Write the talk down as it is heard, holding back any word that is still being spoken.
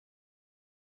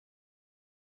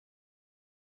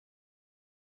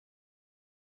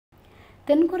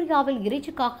தென்கொரியாவில்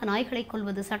இறைச்சிக்காக நாய்களை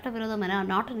கொல்வது சட்டவிரோதம் என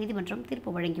அந்நாட்டு நீதிமன்றம்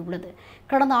தீர்ப்பு வழங்கியுள்ளது.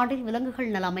 கடந்த ஆண்டில் விலங்குகள்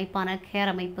நல அமைப்பான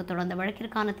கேர் அமைப்பு தொடர்ந்த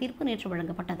வழக்கிற்கான தீர்ப்பு நேற்று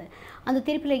வழங்கப்பட்டது. அந்த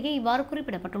தீர்ப்பிலேயே இவ்வாறு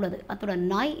குறிப்பிடப்பட்டுள்ளது. அத்துடன்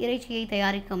நாய் இறைச்சியை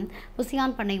தயாரிக்கும்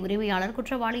புசியான் பண்ணை உரிமையாளர்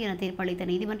குற்றவாளி என தீர்ப்பளித்த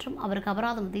நீதிமன்றம் அவருக்கு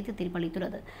அபராதம் விதித்து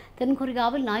தீர்ப்பளித்துள்ளது.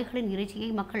 தென்கொரியாவில் நாய்களின் இறைச்சியை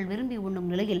மக்கள் விரும்பி உண்ணும்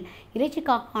நிலையில்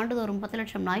இறைச்சிக்காக ஆண்டுதோறும் 10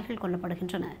 லட்சம் நாய்கள்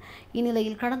கொல்லப்படுகின்றன.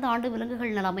 இந்நிலையில் கடந்த ஆண்டு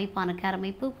விலங்குகள் நல அமைப்பான கேர்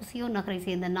அமைப்பு புசியோன் நகரை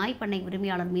சேர்ந்த நாய் பண்ணை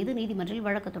உரிமையாளர் மீது நீதிமன்றம்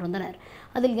வழக்கு தொடர்ந்தனர்.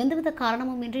 அதில் எந்தவித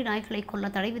காரணமும் இன்றி நாய்களை கொல்ல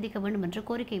தடை விதிக்க வேண்டும் என்று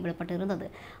கோரிக்கை விடப்பட்டிருந்தது.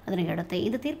 அதனையடுத்து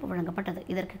இந்த தீர்ப்பு வழங்கப்பட்டது.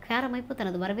 இதற்கு கேர் அமைப்பு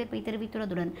தனது வரவேற்பை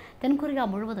தெரிவித்துள்ளதுடன் தென்கொரியா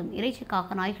முழுவதும்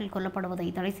இறைச்சிக்காக நாய்கள் கொல்லப்படுவதை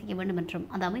தடை செய்ய வேண்டும் என்றும்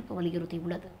அந்த அமைப்பு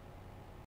வலியுறுத்தியுள்ளது.